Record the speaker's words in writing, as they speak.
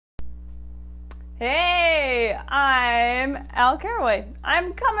Hey, I'm Carraway.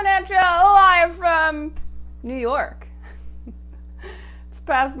 I'm coming at you live from New York. It's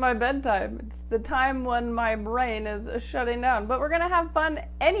past my bedtime. It's the time when my brain is shutting down, but we're going to have fun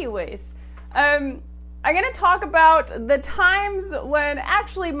anyways. I'm going to talk about the times when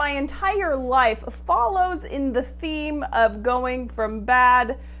actually my entire life follows in the theme of going from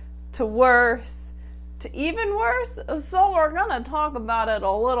bad to worse to even worse. So we're going to talk about it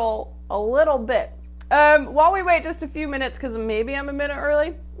a little bit. While we wait just a few minutes, because maybe I'm a minute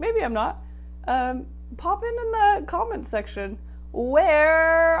early, maybe I'm not, pop in the comments section.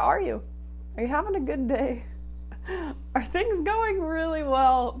 Where are you? Are you having a good day? Are things going really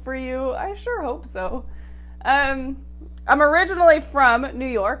well for you? I sure hope so. I'm originally from New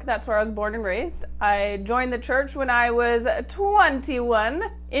York. That's where I was born and raised. I joined the church when I was 21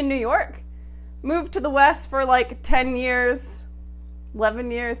 in New York. Moved to the West for like 10 years.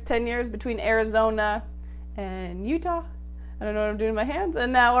 10 years between Arizona and Utah. I don't know what I'm doing with my hands.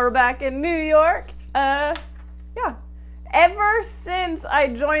 And now we're back in New York. Yeah. Ever since I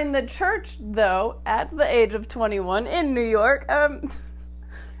joined the church, though, at the age of 21 in New York,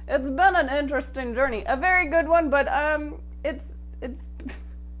 it's been an interesting journey. A very good one, but it's in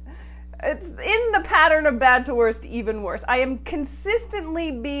the pattern of bad to worse to even worse. I am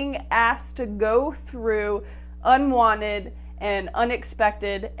consistently being asked to go through unwanted and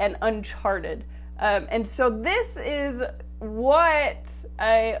unexpected and uncharted. And so this is what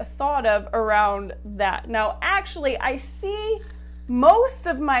I thought of around that. Now, actually, I see most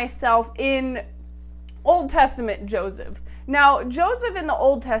of myself in Old Testament Joseph. Now, Joseph in the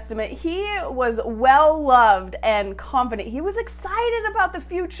Old Testament, he was well-loved and confident. He was excited about the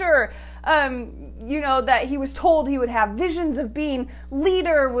future. That he was told he would have visions of being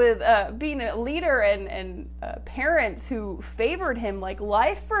a leader and parents who favored him. Like,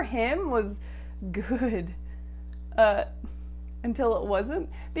 life for him was good until it wasn't.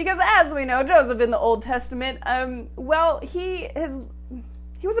 Because as we know, Joseph in the Old Testament, he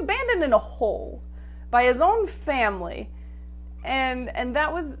was abandoned in a hole by his own family. And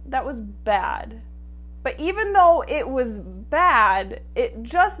that was bad. But even though it was bad, it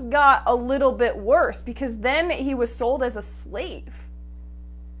just got a little bit worse because then he was sold as a slave.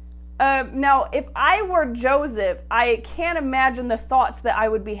 Now, if I were Joseph, I can't imagine the thoughts that I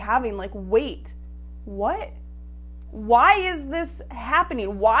would be having. Like, wait, what? Why is this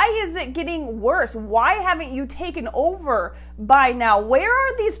happening? Why is it getting worse? Why haven't you taken over by now? Where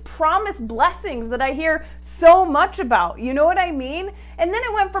are these promised blessings that I hear so much about? You know what I mean? And then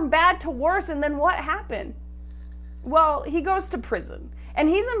it went from bad to worse, and then what happened? Well, he goes to prison, and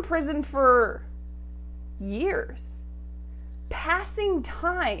he's in prison for years. Passing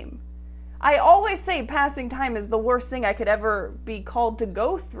time. I always say passing time is the worst thing I could ever be called to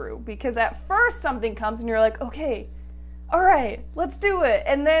go through, because at first something comes and you're like, okay, all right, let's do it.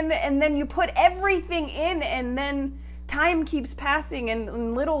 And then you put everything in, and then time keeps passing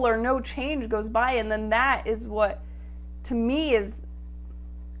and little or no change goes by. And then that is what, to me, is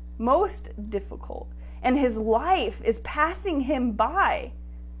most difficult. And his life is passing him by.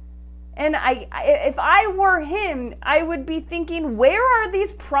 And if I were him, I would be thinking, where are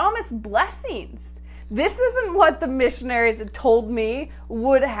these promised blessings? This isn't what the missionaries had told me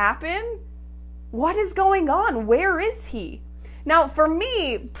would happen. What is going on? Where is he? Now, for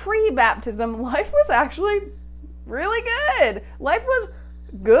me, pre-baptism, life was actually really good. Life was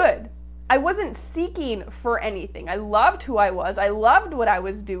good. I wasn't seeking for anything. I loved who I was. I loved what I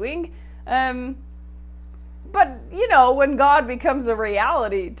was doing. But, when God becomes a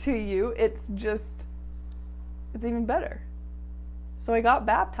reality to you, it's even better. So I got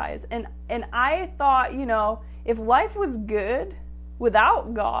baptized. And I thought, if life was good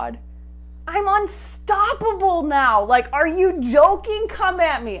without God, I'm unstoppable now. Like, are you joking? Come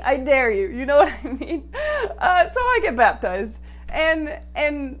at me. I dare you. You know what I mean? So I get baptized. And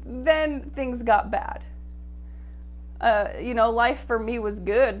then things got bad. Life for me was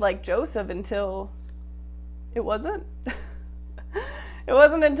good, like Joseph, until it wasn't. It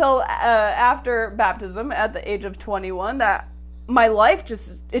wasn't until after baptism at the age of 21 that my life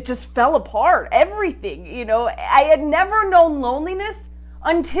just fell apart. Everything, I had never known loneliness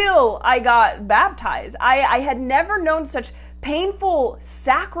until I got baptized. I had never known such painful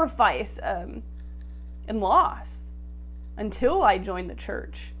sacrifice and loss until I joined the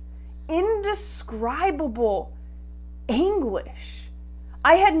church. Indescribable anguish.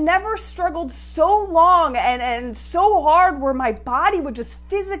 I had never struggled so long and so hard where my body would just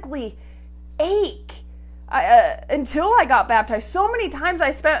physically ache until I got baptized. So many times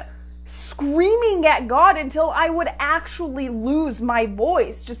I spent screaming at God until I would actually lose my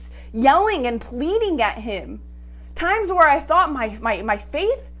voice, just yelling and pleading at him. Times where I thought my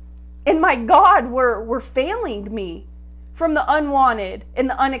faith and my God were failing me from the unwanted and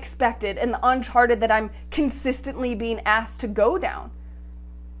the unexpected and the uncharted that I'm consistently being asked to go down.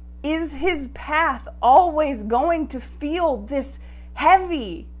 Is his path always going to feel this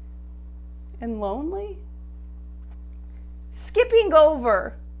heavy and lonely? Skipping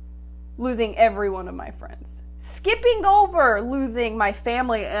over losing every one of my friends. Skipping over losing my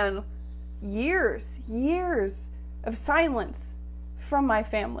family and years of silence from my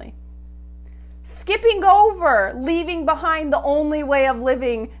family. Skipping over leaving behind the only way of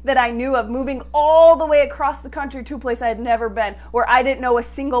living that I knew of, moving all the way across the country to a place I had never been, where I didn't know a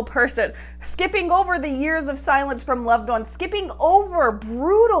single person. Skipping over the years of silence from loved ones. Skipping over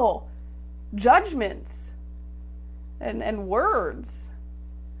brutal judgments and words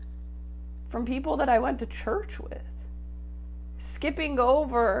from people that I went to church with. Skipping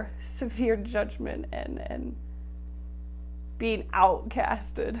over severe judgment and being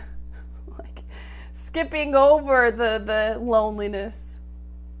outcasted. Like skipping over the loneliness,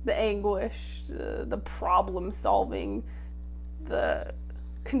 the anguish, the problem solving, the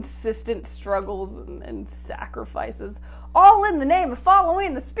consistent struggles and sacrifices, all in the name of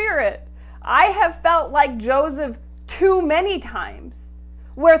following the Spirit. I have felt like Joseph too many times,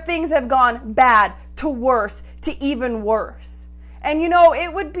 where things have gone bad to worse to even worse. And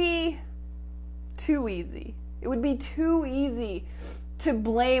it would be too easy. It would be too easy to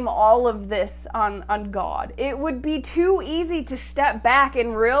blame all of this on God. It would be too easy to step back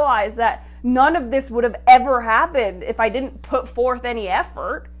and realize that none of this would have ever happened if I didn't put forth any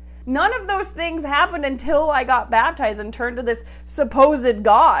effort. None of those things happened until I got baptized and turned to this supposed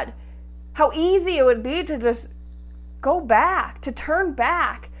God. How easy it would be to just go back, to turn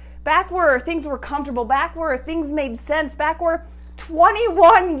back where things were comfortable, back where things made sense, back where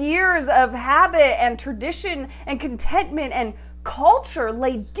 21 years of habit and tradition and contentment and culture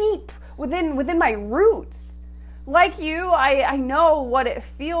lay deep within my roots. Like you, I know what it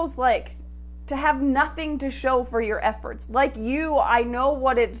feels like to have nothing to show for your efforts. Like you, I know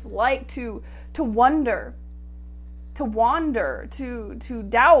what it's like to wonder, to wander, to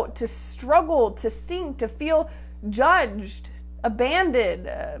doubt, to struggle, to sink, to feel judged, abandoned,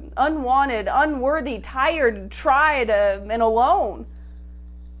 unwanted, unworthy, tired, tried, and alone.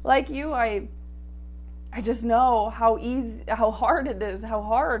 Like you, I just know how hard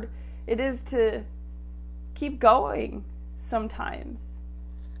it is to keep going sometimes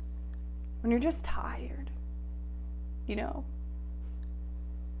when you're just tired,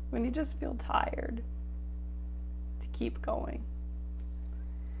 when you just feel tired to keep going.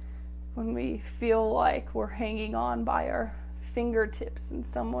 When we feel like we're hanging on by our fingertips and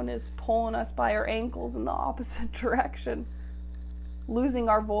someone is pulling us by our ankles in the opposite direction, losing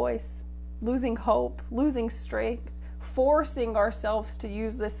our voice, losing hope, losing strength, forcing ourselves to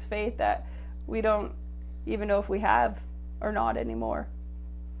use this faith that we don't even know if we have or not anymore.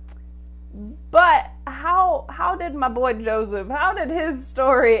 But how did my boy Joseph, how did his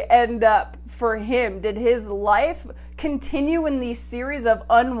story end up for him? Did his life continue in these series of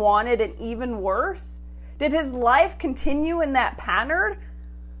unwanted and even worse? Did his life continue in that pattern?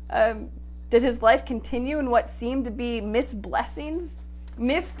 Did his life continue in what seemed to be missed blessings,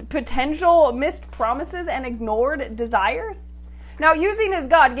 missed potential, missed promises, and ignored desires? Now, using his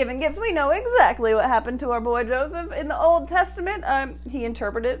God-given gifts, we know exactly what happened to our boy Joseph in the Old Testament. He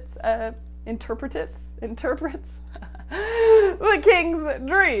interprets the king's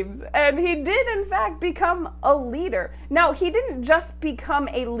dreams. And he did, in fact, become a leader. Now, he didn't just become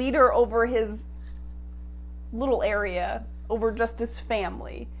a leader over his little area, over just his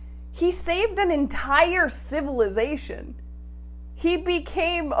family. He saved an entire civilization. He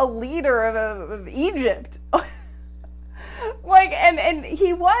became a leader of Egypt. And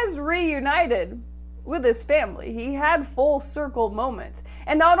he was reunited with his family. He had full circle moments.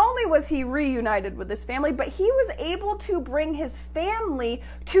 And not only was he reunited with his family, but he was able to bring his family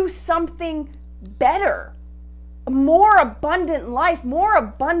to something better. A more abundant life, more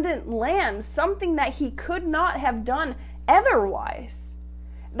abundant land, something that he could not have done otherwise.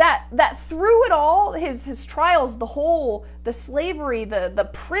 That through it all, his trials, the slavery, the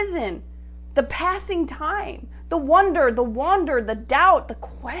prison, the passing time, the wonder, the wander, the doubt, the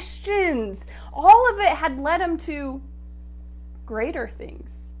questions, all of it had led him to greater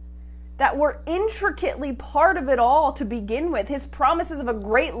things that were intricately part of it all to begin with. His promises of a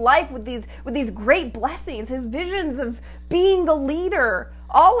great life with these great blessings, his visions of being the leader,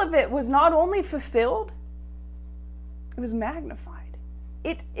 all of it was not only fulfilled, it was magnified.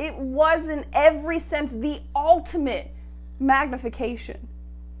 It was in every sense the ultimate magnification.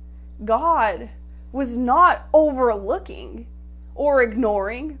 God was not overlooking or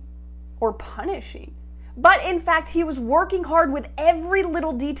ignoring or punishing, but in fact, he was working hard with every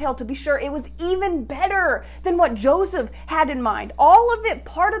little detail to be sure it was even better than what Joseph had in mind. All of it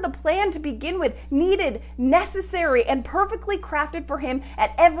part of the plan to begin with, needed, necessary, and perfectly crafted for him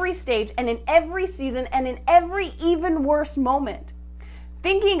at every stage and in every season and in every even worse moment.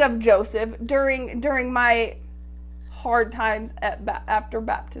 Thinking of Joseph during my hard times after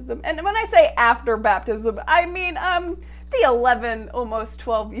baptism. And when I say after baptism, I mean the 11, almost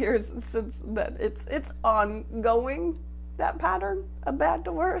 12 years since that. It's ongoing, that pattern of bad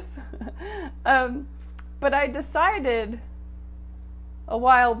to worse. But I decided a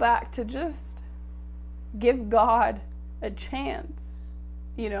while back to just give God a chance,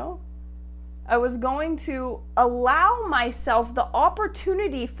 I was going to allow myself the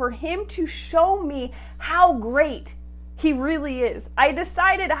opportunity for him to show me how great he really is. I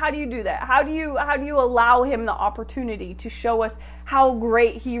decided, how do you do that? How do you allow him the opportunity to show us how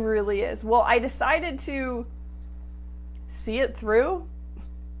great he really is? Well, I decided to see it through,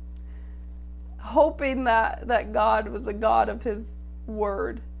 hoping that God was a God of his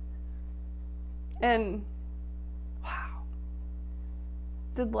word. And wow,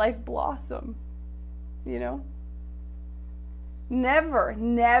 did life blossom,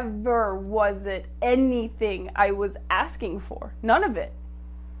 Never was it anything I was asking for. None of it.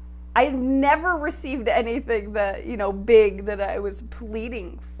 I never received anything that, big that I was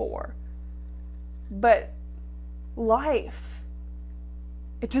pleading for. But life,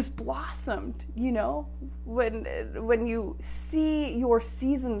 it just blossomed, when you see your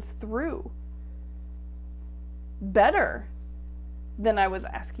seasons through. Better than I was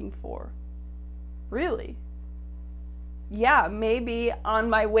asking for. Really. Yeah, maybe on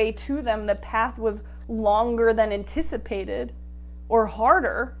my way to them, the path was longer than anticipated or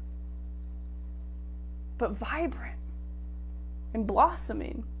harder, but vibrant and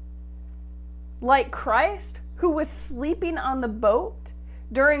blossoming. Like Christ, who was sleeping on the boat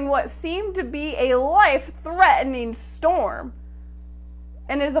during what seemed to be a life-threatening storm.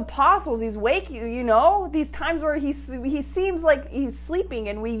 And his apostles, he's waking, these times where he seems like he's sleeping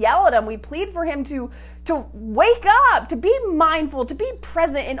and we yell at him, we plead for him to wake up, to be mindful, to be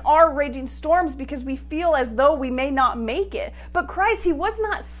present in our raging storms because we feel as though we may not make it. But Christ, he was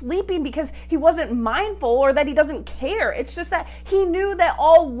not sleeping because he wasn't mindful or that he doesn't care. It's just that he knew that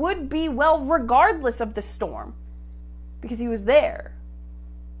all would be well regardless of the storm because he was there.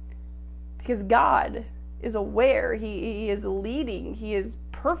 Because God is aware, he is leading, he is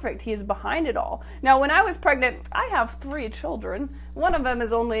perfect, he is behind it all. Now, when I was pregnant, I have 3 children. One of them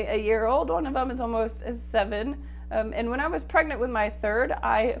is only a year old, one of them is almost 7. And when I was pregnant with my 3rd,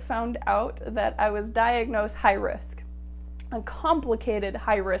 I found out that I was diagnosed high risk, a complicated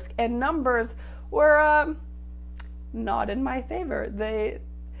high risk, and numbers were not in my favor.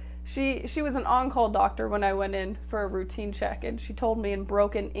 She was an on-call doctor when I went in for a routine check, and she told me in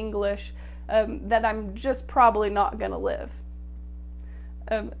broken English that I'm just probably not going to live.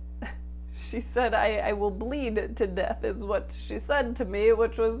 She said, I will bleed to death, is what she said to me,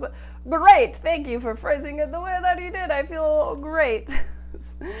 which was great. Thank you for phrasing it the way that you did. I feel great.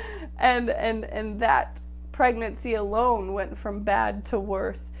 and that pregnancy alone went from bad to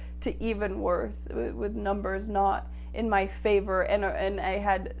worse to even worse, with numbers not in my favor. And I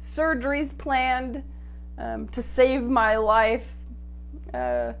had surgeries planned to save my life.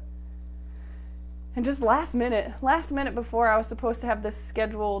 And just last minute before I was supposed to have this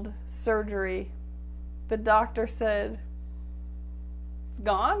scheduled surgery, the doctor said, "It's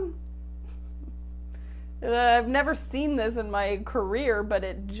gone." I've never seen this in my career, but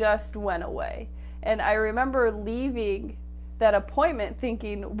it just went away. And I remember leaving that appointment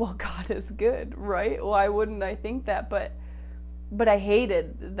thinking, well, God is good, right? Why wouldn't I think that? But I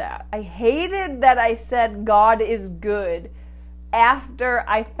hated that. I hated that I said God is good after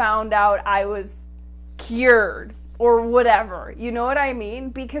I found out I was cured or whatever. You know what I mean?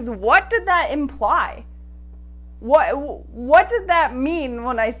 Because what did that imply? What did that mean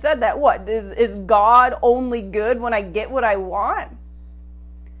when I said that? What is God only good when I get what I want?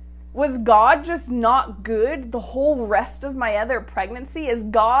 Was God just not good the whole rest of my other pregnancy? Is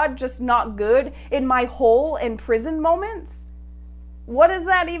God just not good in my whole imprisoned moments? What does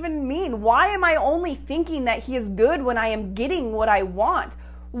that even mean? Why am I only thinking that he is good when I am getting what I want?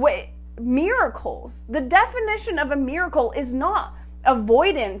 Miracles. The definition of a miracle is not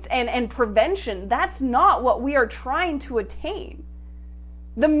avoidance and prevention. That's not what we are trying to attain.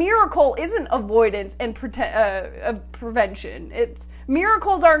 The miracle isn't avoidance and prevention.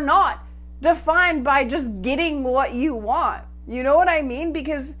 Miracles are not defined by just getting what you want. You know what I mean?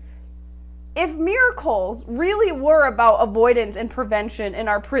 Because if miracles really were about avoidance and prevention in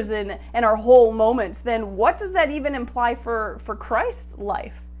our prison and our whole moments, then what does that even imply for Christ's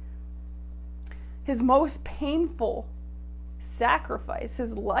life? His most painful sacrifice,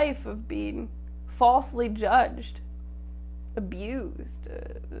 his life of being falsely judged, abused,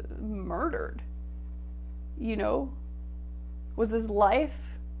 murdered, was his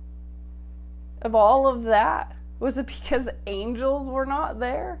life of all of that? Was it because angels were not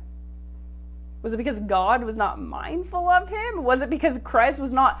there? Was it because God was not mindful of him? Was it because Christ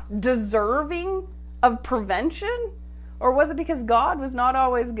was not deserving of prevention? Or was it because God was not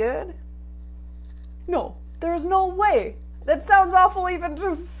always good? No, there's no way. That sounds awful even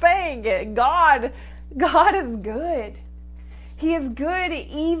just saying it. God is good. He is good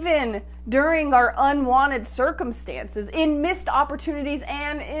even during our unwanted circumstances, in missed opportunities,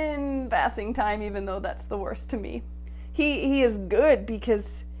 and in passing time, even though that's the worst to me. He is good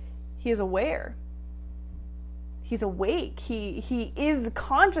because he is aware. He's awake. He is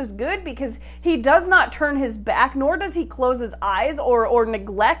conscious good because he does not turn his back, nor does he close his eyes or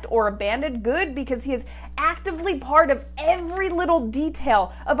neglect or abandon. Good because he is actively part of every little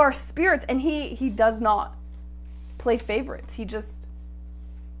detail of our spirits, and he does not play favorites. He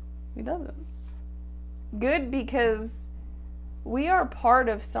doesn't. Good because we are part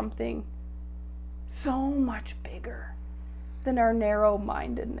of something so much bigger than our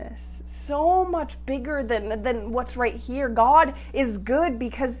narrow-mindedness, so much bigger than what's right here. God is good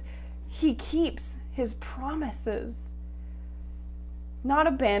because he keeps his promises, not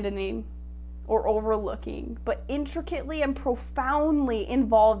abandoning or overlooking, but intricately and profoundly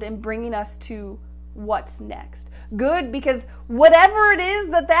involved in bringing us to what's next. Good because whatever it is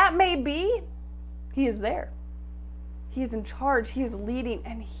that may be, he is there. He is in charge. He is leading,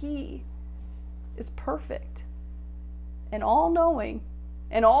 and he is perfect and all-knowing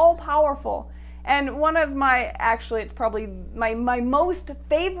and all-powerful. And one of it's probably my most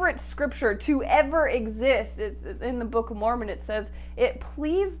favorite scripture to ever exist. It's in the Book of Mormon. It says, "It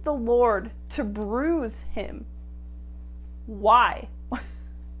pleased the Lord to bruise him." Why?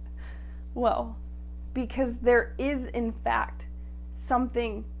 Well, because there is, in fact,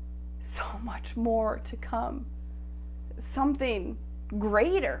 something so much more to come. Something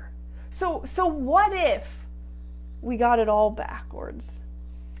greater. So what if we got it all backwards?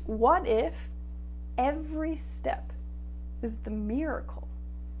 What if every step is the miracle?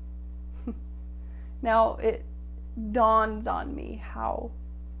 Now it dawns on me how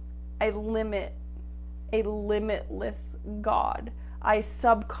I limit a limitless God. I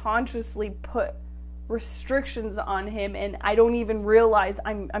subconsciously put restrictions on him, and I don't even realize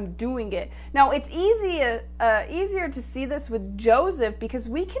I'm doing it. Now it's easier to see this with Joseph because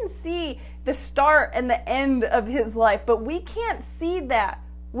we can see the start and the end of his life, but we can't see that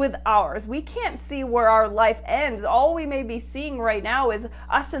with ours. We can't see where our life ends. All we may be seeing right now is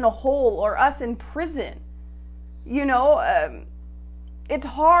us in a hole or us in prison. It's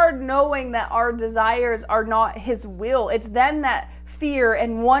hard knowing that our desires are not his will. It's then that fear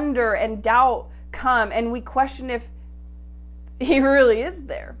and wonder and doubt come, and we question if he really is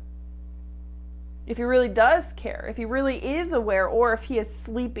there, if he really does care, if he really is aware, or if he is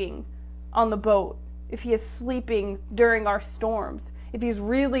sleeping on the boat, if he is sleeping during our storms, if he's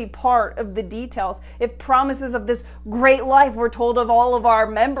really part of the details, if promises of this great life we're told of all of our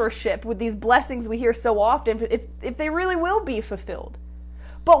membership with these blessings we hear so often, if they really will be fulfilled.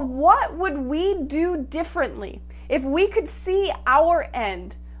 But what would we do differently if we could see our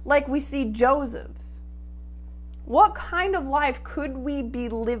end like we see Joseph's? What kind of life could we be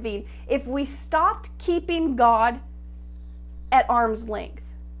living if we stopped keeping God at arm's length?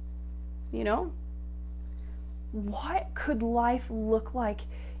 What could life look like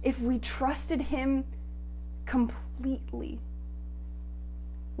if we trusted him completely?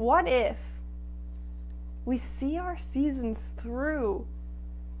 What if we see our seasons through?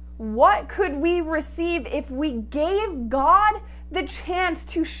 What could we receive if we gave God the chance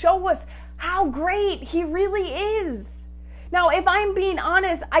to show us how great he really is? Now, if I'm being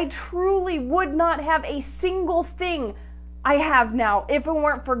honest, I truly would not have a single thing I have now if it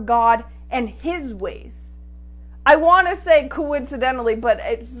weren't for God and his ways. I want to say coincidentally, but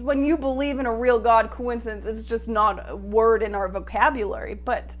it's when you believe in a real God, coincidence is just not a word in our vocabulary.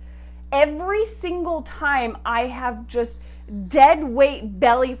 But every single time I have just dead weight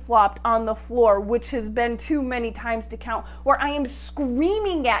belly flopped on the floor, which has been too many times to count, where I am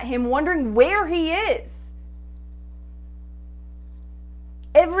screaming at him, wondering where he is.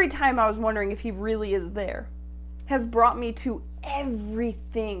 Every time I was wondering if he really is there, has brought me to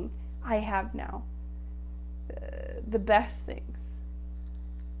everything I have now. The best things.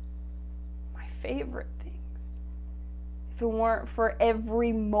 My favorite things. If it weren't for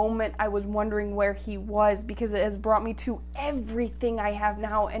every moment I was wondering where he was, because it has brought me to everything I have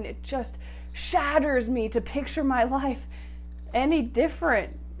now, and it just shatters me to picture my life any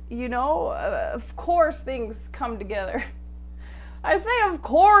different. You know, of course things come together. I say of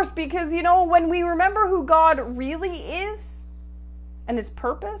course because, you know, when we remember who God really is and his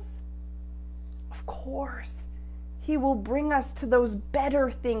purpose, of course, he will bring us to those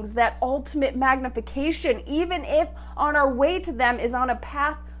better things, that ultimate magnification, even if on our way to them is on a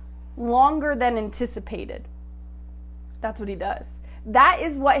path longer than anticipated. That's what he does. That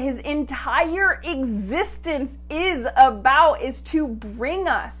is what his entire existence is about, is to bring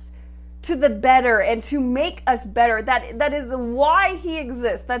us to the better and to make us better. That is why he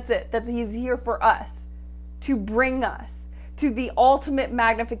exists. That's it. He's here for us, to bring us to the ultimate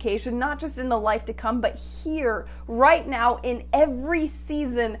magnification, not just in the life to come, but here, right now, in every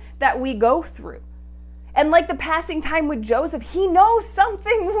season that we go through. And like the passing time with Joseph, he knows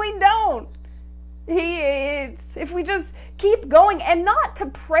something we don't. If we just keep going, and not to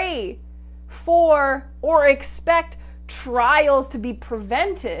pray for or expect trials to be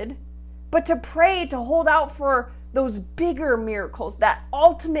prevented, but to pray, to hold out for those bigger miracles, that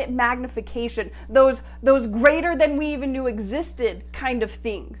ultimate magnification, those greater than we even knew existed kind of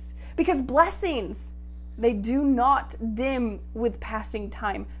things. Because blessings, they do not dim with passing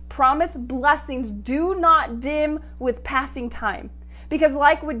time. Promised blessings do not dim with passing time. Because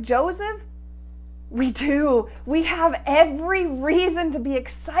like with Joseph, we have every reason to be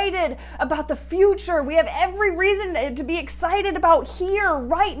excited about the future. We have every reason to be excited about here,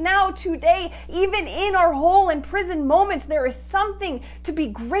 right now, today. Even in our whole imprisoned moments, there is something to be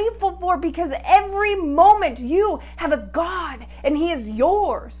grateful for, because every moment you have a God and he is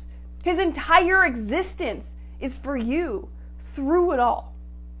yours. His entire existence is for you through it all.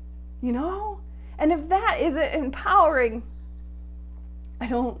 You know? And if that isn't empowering, I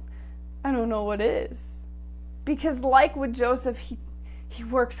don't know what is. Because like with Joseph, he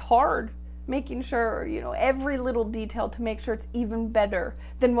works hard, making sure, you know, every little detail to make sure it's even better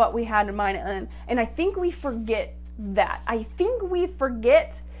than what we had in mind. And I think we forget that. I think we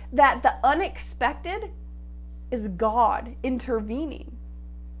forget that the unexpected is God intervening.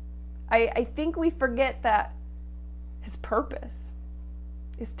 I think we forget that his purpose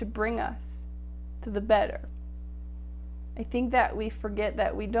is to bring us to the better. I think that we forget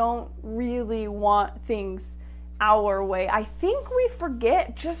that we don't really want things our way. I think we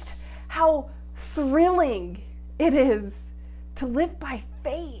forget just how thrilling it is to live by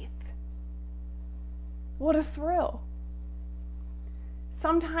faith. What a thrill.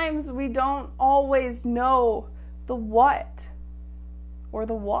 Sometimes we don't always know the what or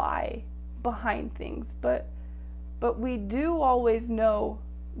the why behind things, but we do always know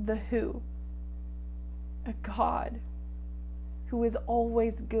the who. A God who is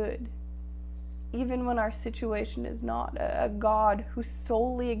always good, even when our situation is not. A God who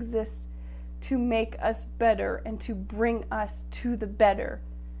solely exists to make us better and to bring us to the better.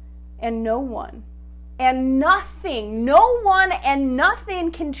 And no one and nothing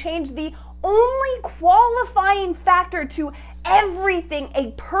can change the only qualifying factor to everything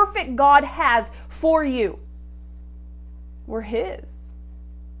a perfect God has for you. We're his.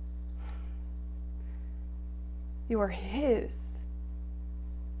 You are his.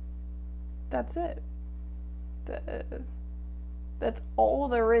 That's it. That's all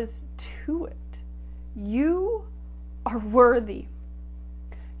there is to it. You are worthy.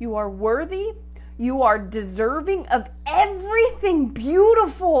 You are worthy. You are deserving of everything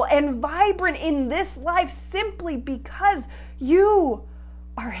beautiful and vibrant in this life simply because you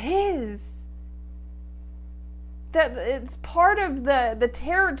are his. That it's part of the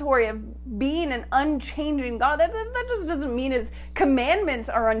territory of being an unchanging God. That just doesn't mean his commandments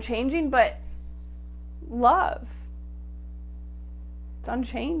are unchanging, but love, it's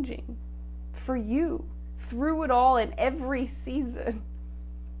unchanging for you through it all in every season.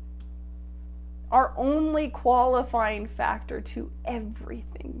 Our only qualifying factor to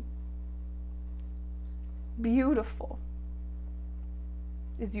everything beautiful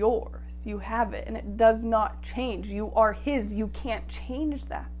is yours. You have it, and it does not change. You are his. You can't change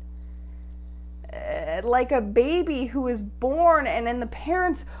that. Like a baby who is born, and then the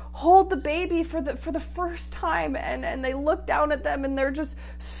parents hold the baby for the first time, and they look down at them, and they're just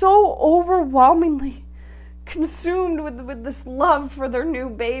so overwhelmingly consumed with this love for their new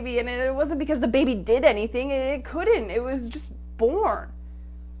baby. And it wasn't because the baby did anything. It couldn't. It was just born.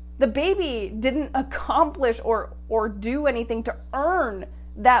 The baby didn't accomplish or or do anything to earn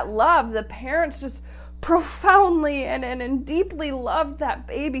that love. The parents just profoundly and deeply loved that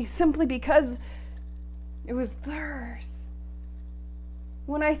baby simply because it was theirs.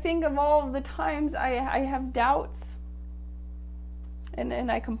 When I think of all of the times I have doubts and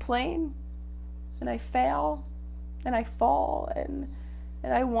I complain and I fail and I fall and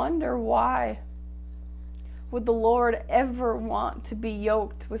I wonder, why would the Lord ever want to be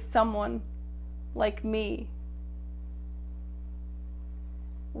yoked with someone like me?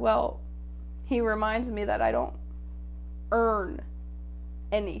 Well, he reminds me that I don't earn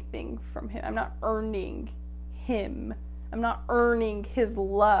anything from him. I'm not earning him. I'm not earning his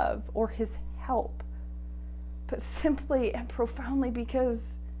love or his help, but simply and profoundly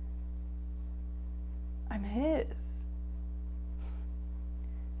because I'm his.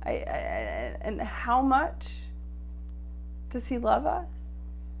 And how much does he love us?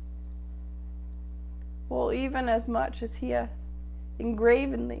 Well, even as much as he hath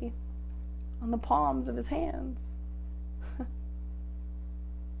engraven thee on the palms of his hands.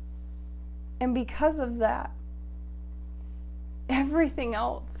 And because of that, everything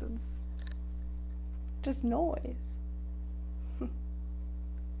else is just noise.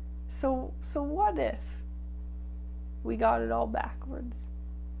 So what if we got it all backwards?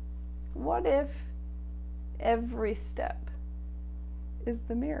 What if every step is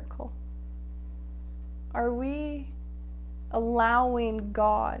the miracle? Are we allowing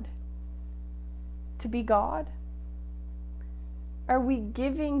God to be God? Are we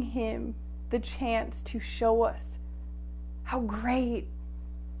giving him the chance to show us how great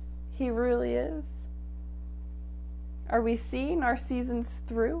he really is? Are we seeing our seasons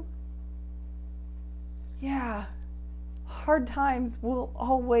through? Yeah, hard times will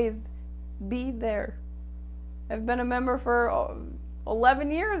always be there. I've been a member for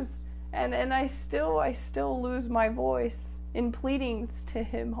 11 years and I still lose my voice in pleadings to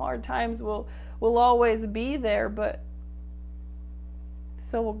him. Hard times will always be there, but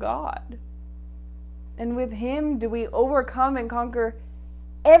so will God. And with him do we overcome and conquer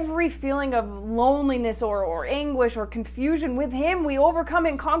every feeling of loneliness or anguish or confusion. With him we overcome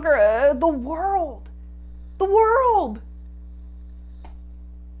and conquer the world. The world.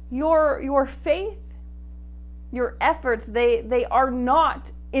 Your faith, your efforts, they are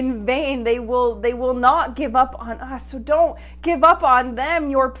not in vain. They will not give up on us. So don't give up on them.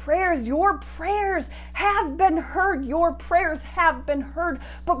 Your prayers have been heard. Your prayers have been heard.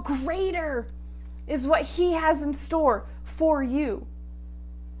 But greater is what he has in store for you.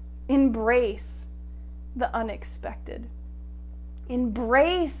 Embrace the unexpected.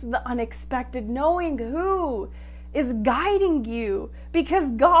 Embrace the unexpected, knowing who is guiding you,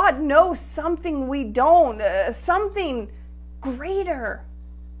 because God knows something we don't, something greater.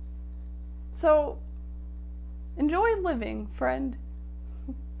 So enjoy living, friend.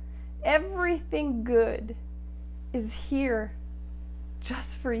 Everything good is here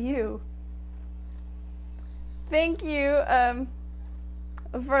just for you. Thank you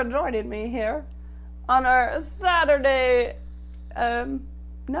for joining me here on our Saturday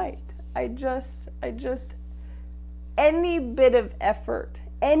night. I just any bit of effort,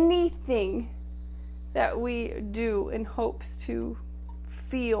 anything that we do in hopes to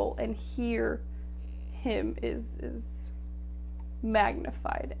feel and hear him is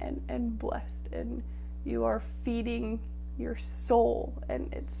magnified and blessed, and you are feeding your soul,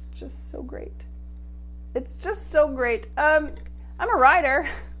 and it's just so great. It's just so great. I'm a writer.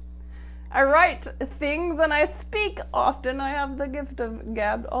 I write things and I speak often. I have the gift of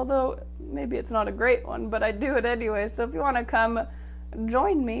gab, although maybe it's not a great one, but I do it anyway. So if you want to come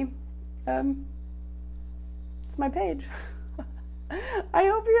join me, it's my page. I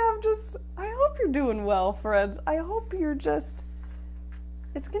hope you're doing well, friends. I hope you're just,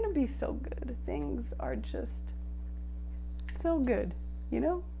 it's going to be so good. Things are just so good, you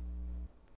know?